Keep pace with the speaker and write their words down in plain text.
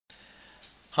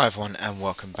Hi everyone, and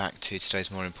welcome back to today's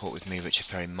morning report with me, Richard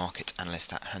Perry, market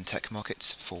analyst at Hantech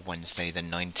Markets for Wednesday the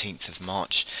 19th of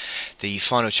March. The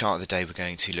final chart of the day we're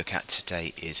going to look at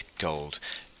today is gold.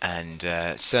 And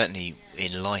certainly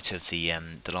in light of the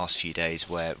last few days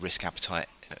where risk appetite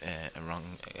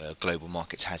around global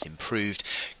markets has improved,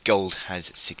 gold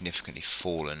has significantly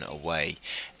fallen away.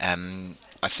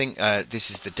 I think this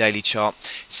is the daily chart.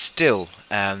 Still,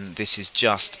 this is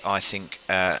just, I think,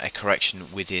 a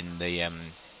correction within the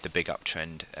big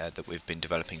uptrend that we've been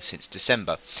developing since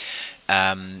December.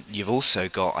 You've also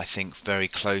got, I think, very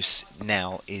close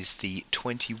now is the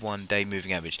 21-day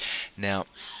moving average. Now,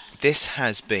 this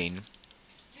has been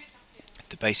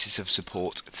the basis of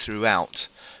support throughout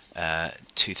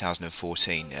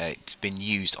 2014. It's been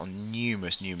used on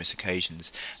numerous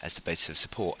occasions as the basis of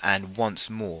support, and once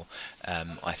more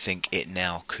I think it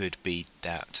now could be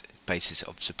that basis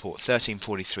of support.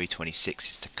 1343.26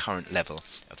 is the current level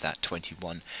of that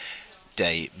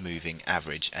 21-day moving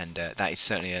average, and that is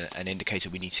certainly an indicator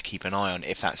we need to keep an eye on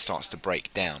if that starts to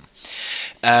break down.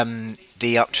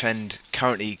 The uptrend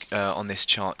currently on this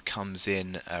chart comes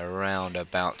in around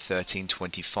about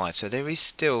 1325, so there is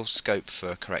still scope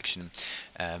for a correction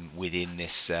within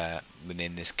this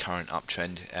current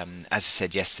uptrend. As I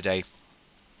said yesterday,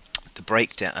 the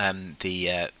breakdown,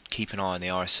 keep an eye on the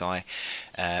RSI,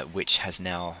 which has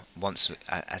now, once,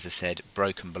 as I said,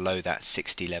 broken below that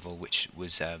 60 level, which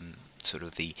was sort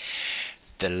of the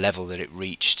level that it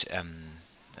reached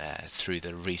through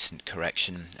the recent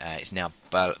correction. Is now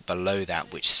below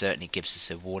that, which certainly gives us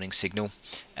a warning signal.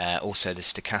 Also, the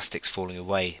stochastics falling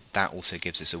away, that also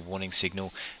gives us a warning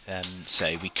signal.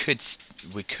 So we could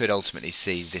ultimately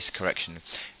see this correction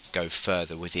go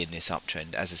further within this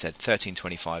uptrend. As I said,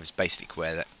 1325 is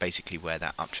basically where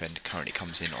that uptrend currently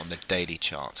comes in on the daily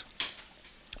chart.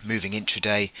 Moving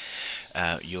intraday,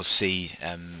 you'll see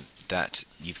that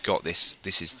you've got this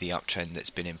is the uptrend that's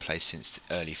been in place since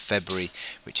early February,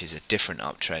 which is a different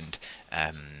uptrend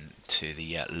to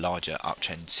the larger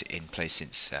uptrend in place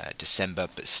since December,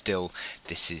 but still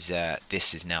this has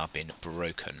now been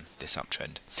broken, this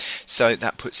uptrend. So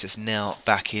that puts us now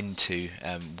back into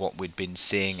what we'd been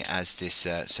seeing as this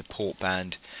support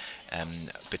band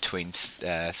between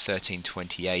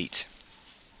 1328,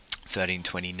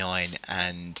 1329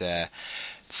 and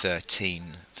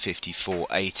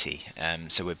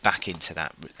 1354.80. So we're back into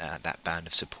that band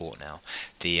of support now.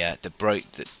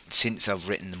 Since I've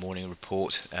written the morning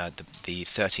report, the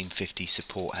 1350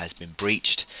 support has been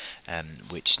breached,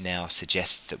 which now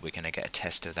suggests that we're going to get a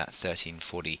test of that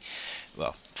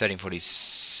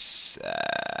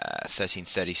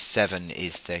 1337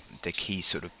 is the key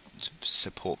sort of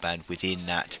support band within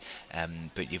that,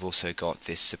 but you've also got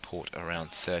this support around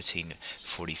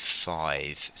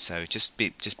 1345, so just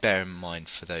bear in mind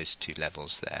for those two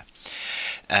levels there.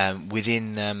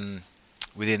 Within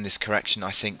this correction,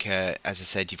 I think as I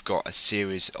said, you've got a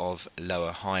series of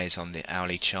lower highs on the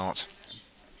hourly chart,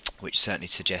 which certainly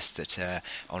suggests that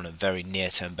on a very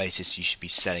near-term basis you should be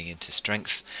selling into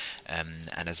strength, and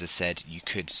as I said, you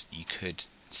could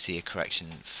see a correction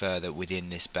further within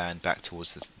this band back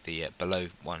towards the below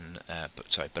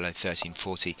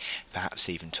 1340, perhaps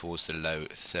even towards the low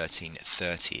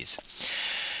 1330s.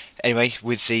 Anyway,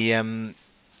 with the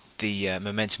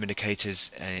momentum indicators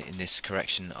in this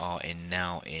correction are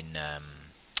now in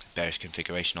bearish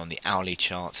configuration on the hourly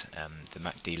chart. The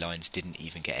MACD lines didn't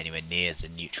even get anywhere near the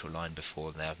neutral line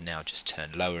before. They have now just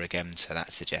turned lower again, so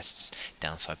that suggests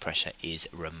downside pressure is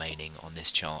remaining on this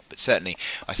chart. But certainly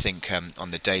I think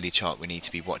on the daily chart we need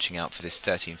to be watching out for this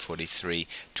 1343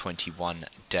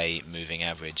 21-day moving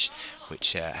average,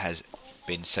 which has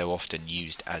been so often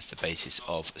used as the basis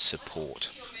of support.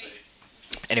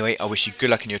 Anyway, I wish you good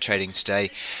luck in your trading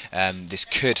today. This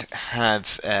could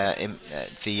have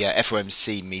the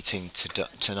FOMC meeting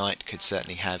tonight could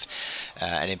certainly have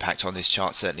an impact on this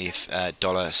chart. Certainly, if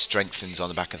dollar strengthens on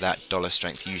the back of that, dollar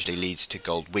strength usually leads to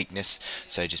gold weakness.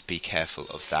 So just be careful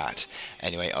of that.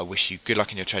 Anyway, I wish you good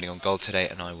luck in your trading on gold today,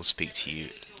 and I will speak to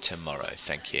you tomorrow.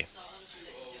 Thank you.